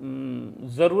है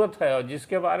ज़रूरत है और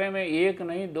जिसके बारे में 1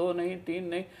 नहीं 2 नहीं 3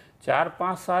 नहीं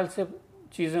 4-5 साल से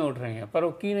चीज़ें उठ रही हैं, पर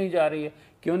वो की नहीं जा रही है।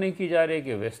 क्यों नहीं की जा रही है?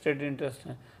 कि वेस्टेड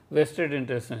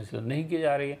इंटरेस्ट है, इसलिए नहीं की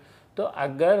जा रही है। तो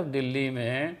अगर दिल्ली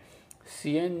में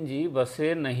सीएनजी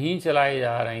बसें नहीं चलाई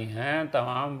जा रही हैं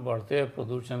तमाम बढ़ते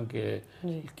प्रदूषण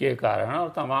के कारण, और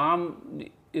तमाम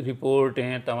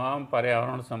रिपोर्टें, तमाम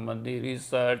पर्यावरण संबंधी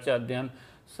रिसर्च अध्ययन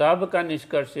सब का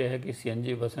निष्कर्ष ये है कि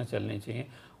सीएनजी बसें चलनी चाहिए,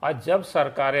 और जब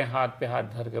सरकारें हाथ पे हाथ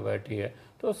धर के बैठी है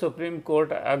तो सुप्रीम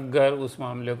कोर्ट अगर उस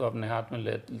मामले को अपने हाथ में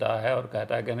लेता है और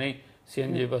कहता है कि नहीं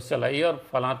सीएनजी बस चलाइए और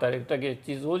फलां तारीख तक ये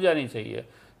चीज़ हो जानी चाहिए,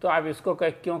 तो आप इसको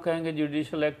क्यों कहेंगे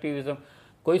जुडिशियल एक्टिविज़म?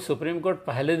 कोई सुप्रीम कोर्ट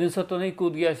पहले दिन से तो नहीं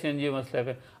कूद गया सीएनजी मसले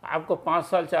पे। आपको 5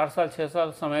 साल 4 साल 6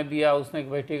 साल समय दिया, उसने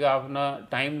बैठेगा, अपना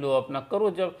टाइम लो, अपना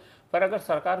करो जब। पर अगर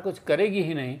सरकार कुछ करेगी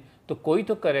ही नहीं तो कोई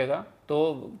तो करेगा,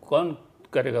 तो कौन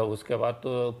करेगा? उसके बाद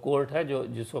तो कोर्ट है जो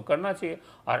जिसको करना चाहिए,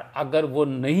 और अगर वो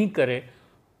नहीं करे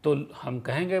तो हम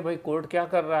कहेंगे भाई कोर्ट क्या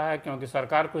कर रहा है, क्योंकि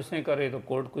सरकार कुछ नहीं कर रही तो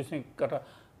कोर्ट कुछ नहीं कर रहा,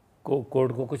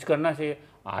 कोर्ट को कुछ करना चाहिए।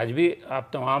 आज भी आप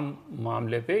तमाम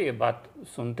मामले पे ये बात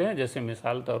सुनते हैं, जैसे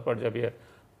मिसाल तौर पर जब ये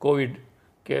कोविड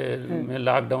के में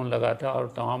लॉकडाउन लगा था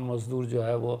और तमाम मजदूर जो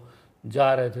है वो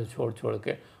जा रहे थे छोड़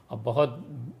के, और बहुत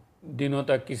दिनों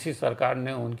तक किसी सरकार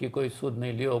ने उनकी कोई सुध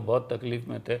नहीं ली, वो बहुत तकलीफ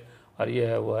में थे, और ये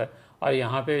है वो है। और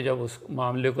यहाँ पे जब उस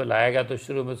मामले को लाया गया तो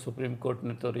शुरू में सुप्रीम कोर्ट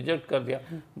ने तो रिजेक्ट कर दिया,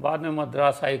 बाद में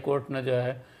मद्रास हाई कोर्ट ने जो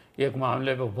है एक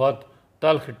मामले पे बहुत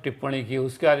तल्ख टिप्पणी की।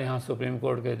 उसके बाद यहाँ सुप्रीम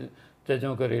कोर्ट के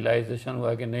जजों को रियलाइजेशन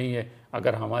हुआ कि नहीं है,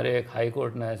 अगर हमारे एक हाई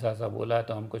कोर्ट ने ऐसा बोला है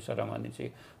तो हमको शर्म आनी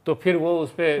चाहिए, तो फिर वो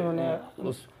उस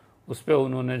पर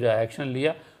उन्होंने जो एक्शन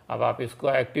लिया। अब आप इसको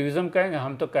एक्टिविज़म कहेंगे,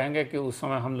 हम तो कहेंगे कि उस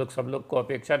समय हम लोग सब लोग को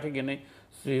अपेक्षा थी कि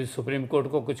नहीं सुप्रीम कोर्ट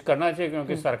को कुछ करना चाहिए,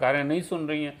 क्योंकि सरकारें नहीं सुन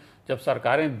रही हैं। जब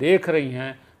सरकारें देख रही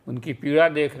हैं, उनकी पीड़ा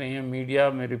देख रही हैं, मीडिया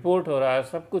में रिपोर्ट हो रहा है,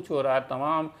 सब कुछ हो रहा है,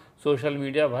 तमाम सोशल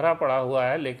मीडिया भरा पड़ा हुआ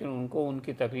है, लेकिन उनको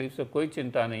उनकी तकलीफ से कोई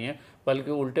चिंता नहीं है,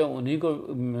 बल्कि उल्टे उन्हीं को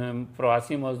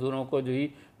प्रवासी मजदूरों को जो ही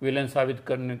विलन साबित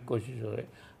करने की कोशिश हो रही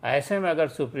है। ऐसे में अगर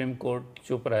सुप्रीम कोर्ट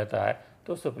चुप रहता है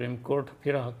तो सुप्रीम कोर्ट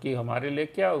फिर की हमारे लिए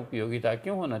क्या उपयोगिता,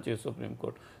 क्यों होना चाहिए सुप्रीम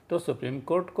कोर्ट? तो सुप्रीम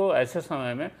कोर्ट को ऐसे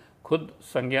समय में खुद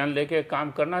संज्ञान लेके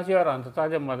काम करना चाहिए। और अंततः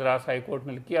जब मद्रास हाई कोर्ट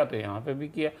में किया तो यहाँ पे भी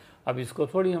किया। अब इसको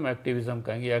थोड़ी हम एक्टिविज़म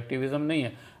कहेंगे, एक्टिविज़म नहीं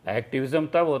है। एक्टिविज़म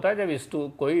तब होता है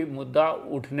जब कोई मुद्दा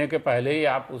उठने के पहले ही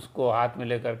आप उसको हाथ में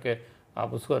लेकर के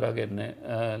आप उसको रगड़ने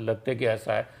लगते कि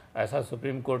ऐसा है। ऐसा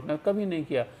सुप्रीम कोर्ट ने कभी नहीं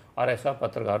किया और ऐसा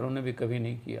पत्रकारों ने भी कभी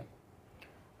नहीं किया।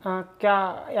 क्या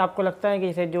आपको लगता है कि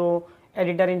जैसे जो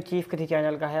एडिटर इन चीफ किसी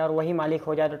चैनल का है और वही मालिक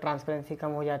हो जाए तो ट्रांसपेरेंसी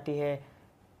कम हो जाती है?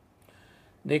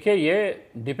 देखिए, ये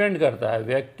डिपेंड करता है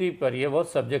व्यक्ति पर, ये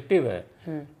बहुत सब्जेक्टिव है।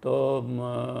 तो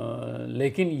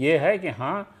लेकिन ये है कि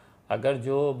हाँ, अगर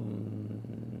जो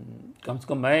कम से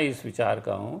कम मैं इस विचार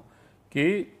का हूँ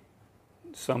कि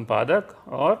संपादक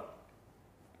और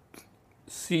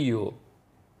सीईओ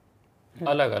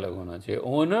अलग अलग होना चाहिए,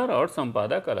 ओनर और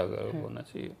संपादक अलग अलग होना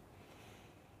चाहिए।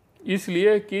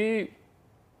 इसलिए कि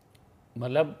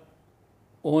मतलब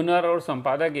ओनर और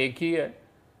संपादक एक ही है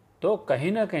तो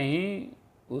कहीं ना कहीं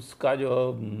उसका जो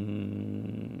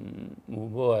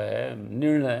वो है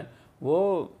निर्णय,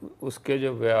 वो उसके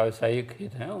जो व्यावसायिक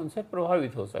हित हैं उनसे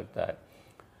प्रभावित हो सकता है।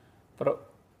 पर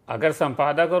अगर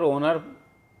संपादक और ओनर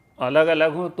अलग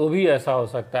अलग हो तो भी ऐसा हो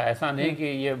सकता है। ऐसा नहीं कि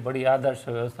ये बड़ी आदर्श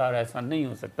व्यवस्था है, ऐसा नहीं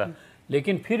हो सकता।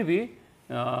 लेकिन फिर भी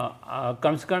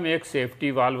कम से कम एक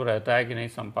सेफ्टी वाल्व रहता है कि नहीं,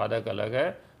 संपादक अलग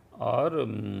है और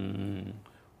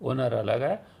ओनर अलग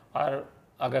है। और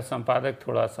अगर संपादक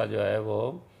थोड़ा सा जो है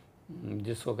वो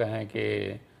जिसको कहें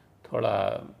कि थोड़ा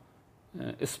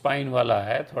स्पाइन वाला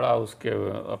है, थोड़ा उसके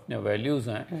अपने वैल्यूज़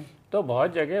हैं, तो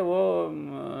बहुत जगह वो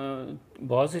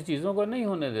बहुत सी चीज़ों को नहीं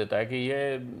होने देता है कि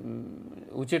ये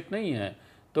उचित नहीं है।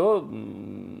 तो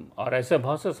और ऐसे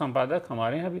बहुत से संपादक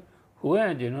हमारे यहाँ भी हुए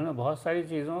हैं जिन्होंने बहुत सारी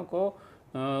चीज़ों को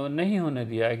नहीं होने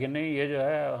दिया है कि नहीं, ये जो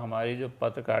है हमारी जो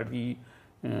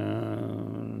पत्रकारिता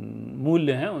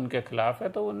मूल्य हैं उनके खिलाफ है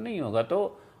तो वो नहीं होगा।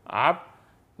 तो आप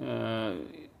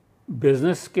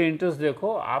बिजनेस के इंटरेस्ट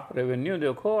देखो, आप रेवेन्यू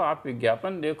देखो, आप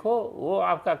विज्ञापन देखो, वो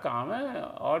आपका काम है।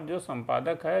 और जो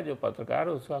संपादक है, जो पत्रकार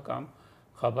है, उसका काम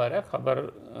खबर है, खबर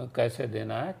कैसे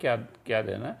देना है, क्या क्या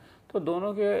देना है। तो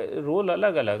दोनों के रोल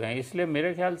अलग अलग हैं। इसलिए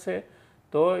मेरे ख्याल से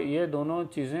तो ये दोनों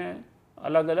चीज़ें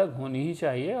अलग अलग होनी ही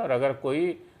चाहिए। और अगर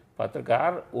कोई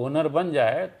पत्रकार ओनर बन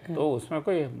जाए तो उसमें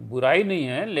कोई बुराई नहीं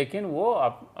है, लेकिन वो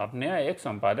अपने यहाँ एक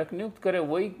संपादक नियुक्त करे।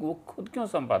 वो खुद क्यों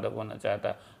संपादक होना चाहता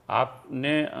है?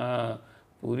 आपने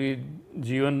पूरी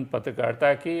जीवन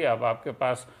पत्रकारिता की, अब आपके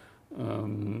पास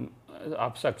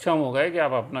आप सक्षम हो गए कि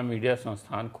आप अपना मीडिया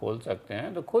संस्थान खोल सकते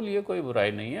हैं तो खोलिए, कोई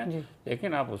बुराई नहीं है।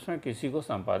 लेकिन आप उसमें किसी को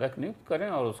संपादक नियुक्त करें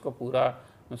और उसको पूरा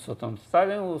स्वतंत्रता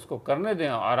दें, उसको करने दें,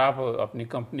 और आप अपनी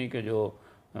कंपनी के जो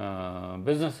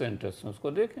बिजनेस इंटरेस्ट हैं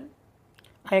उसको देखें।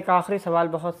 एक आखिरी सवाल,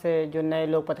 बहुत से जो नए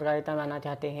लोग पत्रकारिता में आना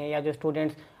चाहते हैं या जो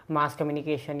स्टूडेंट्स मास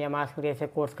कम्युनिकेशन या मास मीडिया से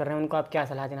कोर्स कर रहे हैं, उनको आप क्या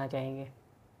सलाह देना चाहेंगे?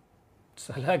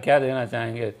 सलाह क्या देना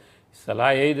चाहेंगे?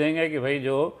 सलाह यही देंगे कि भाई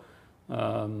जो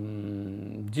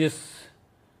जिस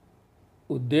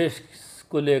उद्देश्य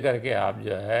को लेकर के आप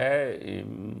जो है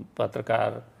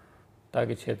पत्रकारिता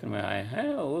के क्षेत्र में आए हैं,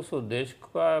 उस उद्देश्य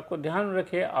को ध्यान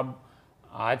रखिए। अब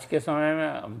आज के समय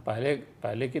में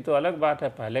पहले की तो अलग बात है।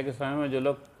 पहले के समय में जो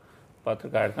लोग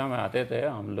पत्रकारिता में आते थे,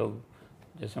 हम लोग,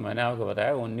 जैसे मैंने आपको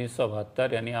बताया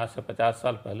 1972, यानी आज से 50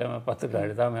 साल पहले मैं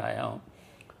पत्रकारिता में आया हूँ।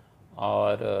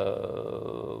 और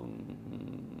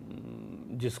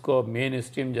जिसको मेन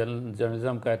स्ट्रीम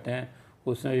जर्नलिज्म कहते हैं,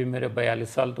 उसमें भी मेरे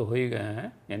 42 साल तो हो ही गए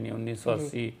हैं, यानी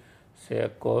 1980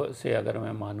 से अगर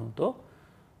मैं मानूँ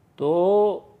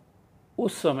तो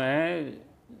उस समय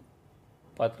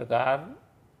पत्रकार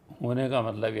होने का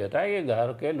मतलब यह था कि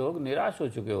घर के लोग निराश हो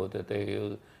चुके होते थे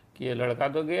कि ये लड़का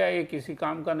तो गया, ये किसी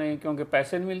काम का नहीं, क्योंकि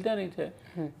पैसे मिलते नहीं थे।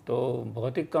 तो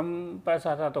बहुत ही कम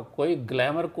पैसा था, तो कोई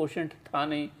ग्लैमर कोशेंट था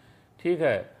नहीं। ठीक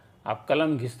है, आप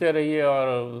कलम घिसते रहिए।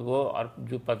 और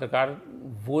जो पत्रकार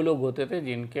वो लोग होते थे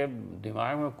जिनके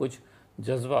दिमाग में कुछ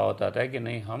जज्बा होता था कि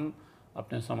नहीं, हम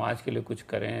अपने समाज के लिए कुछ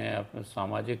करें, अपने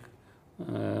सामाजिक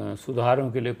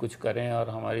सुधारों के लिए कुछ करें, और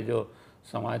हमारी जो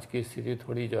समाज की स्थिति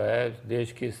थोड़ी जो है,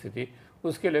 देश की स्थिति,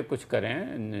 उसके लिए कुछ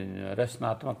करें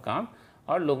रचनात्मक काम,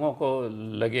 और लोगों को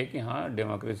लगे कि हाँ,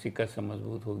 डेमोक्रेसी कैसे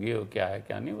मजबूत होगी, वो क्या है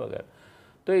क्या नहीं वगैरह।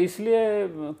 तो इसलिए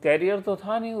कैरियर तो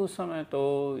था नहीं उस समय,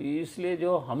 तो इसलिए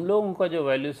जो हम लोगों का जो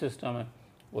वैल्यू सिस्टम है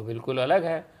वो बिल्कुल अलग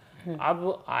है।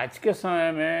 अब आज के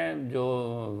समय में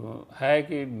जो है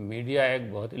कि मीडिया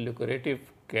एक बहुत ही लुक्रेटिव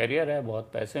कैरियर है, बहुत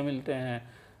पैसे मिलते हैं,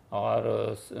 और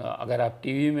अगर आप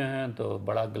टीवी में हैं तो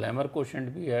बड़ा ग्लैमर कोशेंट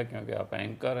भी है, क्योंकि आप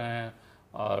एंकर हैं,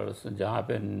 और जहाँ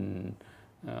पे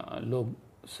लोग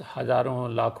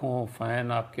हज़ारों लाखों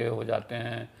फ़ैन आपके हो जाते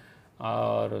हैं,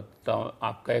 और तो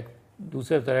आपका एक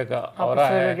दूसरे तरह का ऑरा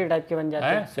है, सेलिब्रिटी टाइप के बन जाते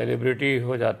हैं, सेलिब्रिटी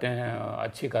हो जाते हैं,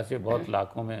 अच्छी खासी बहुत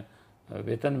लाखों में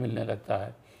वेतन मिलने लगता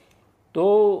है। तो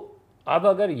अब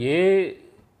अगर ये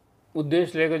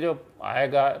उद्देश्य लेकर जो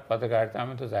आएगा पत्रकारिता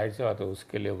में, तो जाहिर सी बात है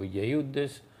उसके लिए वो यही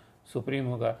उद्देश्य सुप्रीम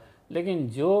होगा। लेकिन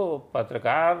जो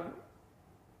पत्रकार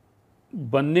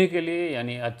बनने के लिए,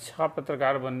 यानी अच्छा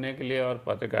पत्रकार बनने के लिए और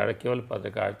पत्रकार केवल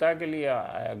पत्रकारिता के लिए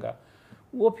आएगा,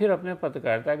 वो फिर अपने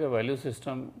पत्रकारिता के वैल्यू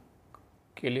सिस्टम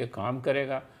के लिए काम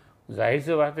करेगा। जाहिर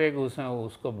सी बात है कि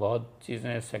उसको बहुत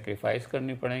चीज़ें सेक्रीफाइस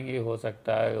करनी पड़ेंगी। हो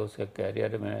सकता है उसके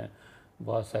कैरियर में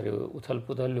बहुत सारी उथल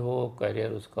पुथल हो,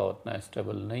 कैरियर उसका उतना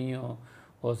स्टेबल नहीं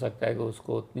हो सकता है कि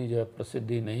उसको उतनी जो है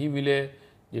प्रसिद्धि नहीं मिले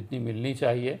जितनी मिलनी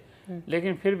चाहिए।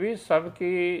 लेकिन फिर भी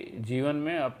सबकी जीवन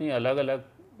में अपनी अलग अलग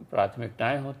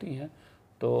प्राथमिकताएं होती हैं।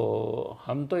 तो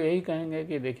हम तो यही कहेंगे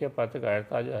कि देखिए,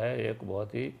 पत्रकारिता जो है एक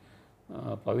बहुत ही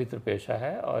पवित्र पेशा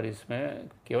है, और इसमें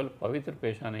केवल पवित्र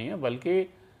पेशा नहीं है बल्कि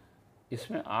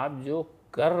इसमें आप जो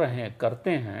करते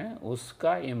हैं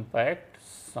उसका इम्पैक्ट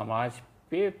समाज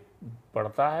पे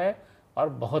पड़ता है और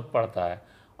बहुत पड़ता है।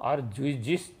 और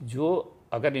जो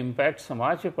अगर इम्पैक्ट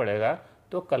समाज पे पड़ेगा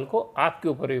तो कल को आपके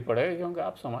ऊपर भी पड़ेगा, क्योंकि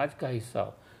आप समाज का हिस्सा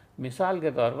हो। मिसाल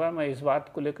के तौर पर मैं इस बात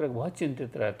को लेकर बहुत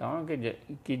चिंतित रहता हूँ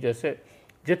कि जैसे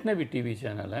जितने भी टीवी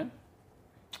चैनल हैं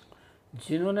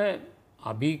जिन्होंने,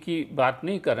 अभी की बात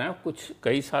नहीं कर रहे हैं, कुछ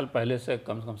कई साल पहले से,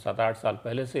 कम से कम 7-8 साल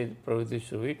पहले से प्रवृत्ति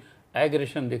शुरू हुई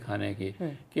एग्रेशन दिखाने की,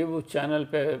 कि वो चैनल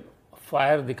पे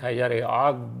फायर दिखाई जा रही है,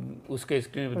 आग उसके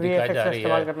स्क्रीन पर दिखाई जा रही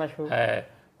है,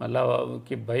 मतलब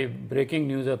कि भाई ब्रेकिंग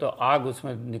न्यूज़ है तो आग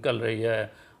उसमें निकल रही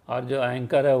है, और जो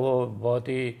एंकर है वो बहुत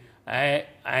ही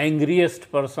एंग्रीएस्ट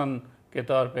पर्सन के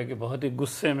तौर पे कि बहुत ही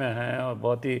गुस्से में है और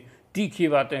बहुत ही तीखी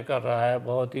बातें कर रहा है,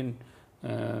 बहुत ही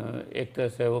एक तरह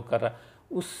से वो कर रहा है।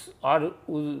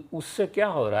 उससे क्या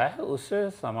हो रहा है, उससे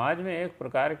समाज में एक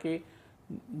प्रकार की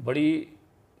बड़ी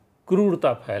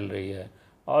क्रूरता फैल रही है,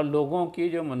 और लोगों की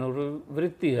जो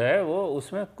मनोवृत्ति है वो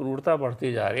उसमें क्रूरता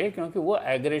बढ़ती जा रही है, क्योंकि वो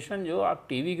एग्रेशन जो आप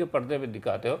टीवी के पर्दे पे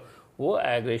दिखाते हो वो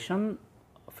एग्रेशन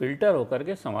फिल्टर होकर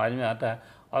के समाज में आता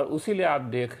है। और उसी लिए आप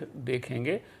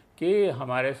देखेंगे कि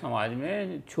हमारे समाज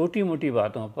में छोटी मोटी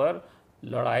बातों पर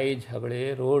लड़ाई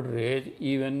झगड़े, road rage,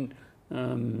 even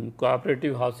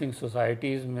cooperative housing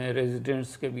societies में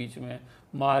रेजिडेंट्स के बीच में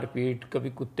मारपीट, कभी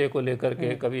कुत्ते को लेकर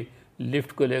के, कभी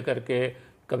लिफ्ट को लेकर के,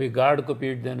 कभी गार्ड को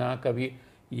पीट देना, कभी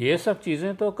ये सब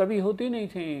चीज़ें तो कभी होती नहीं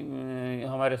थी,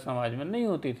 हमारे समाज में नहीं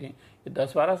होती थी।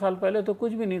 10-12 साल पहले तो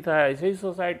कुछ भी नहीं था, ऐसे ही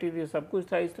सोसाइटी थी, सब कुछ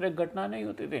था, इस तरह की घटना नहीं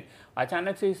होती थी।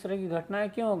 अचानक से इस तरह की घटनाएं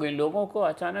क्यों हो गई? लोगों को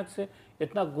अचानक से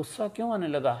इतना गुस्सा क्यों आने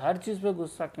लगा? हर चीज़ पे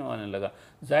गुस्सा क्यों आने लगा?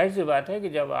 जाहिर सी बात है कि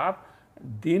जब आप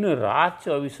दिन रात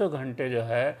 24 घंटे जो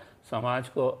है समाज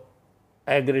को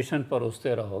एग्रेशन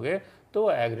परोसते रहोगे तो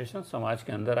वो एग्रेशन समाज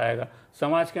के अंदर आएगा।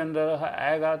 समाज के अंदर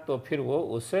आएगा तो फिर वो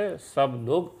उससे सब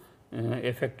लोग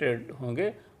इफेक्टेड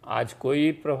होंगे। आज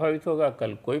कोई प्रभावित होगा,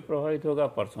 कल कोई प्रभावित होगा,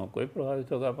 परसों कोई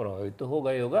प्रभावित होगा, प्रभावित तो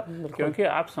होगा ही होगा, क्योंकि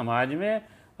आप समाज में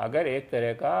अगर एक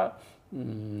तरह का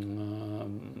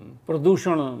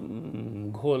प्रदूषण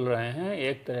घोल रहे हैं,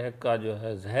 एक तरह का जो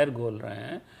है जहर घोल रहे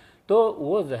हैं, तो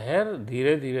वो जहर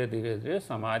धीरे धीरे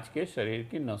समाज के शरीर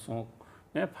की नसों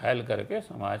में फैल करके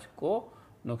समाज को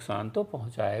नुकसान तो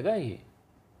पहुंचाएगा ही।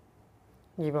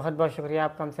 जी, बहुत बहुत शुक्रिया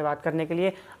आपका हमसे बात करने के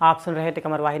लिए। आप सुन रहे थे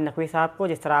कमर वाहिद नकवी साहब को।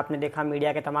 जिस तरह आपने देखा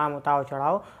मीडिया के तमाम उतार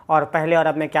चढ़ाव और पहले और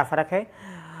अब में क्या फ़र्क है,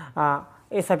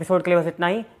 इस एपिसोड के लिए बस इतना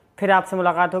ही। फिर आपसे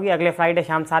मुलाकात होगी अगले फ्राइडे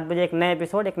शाम 7 बजे एक नए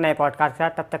एपिसोड, एक नए पॉडकास्ट के साथ।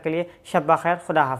 तब तक के लिए शब ब खैर, खुदा हाफ़िज़।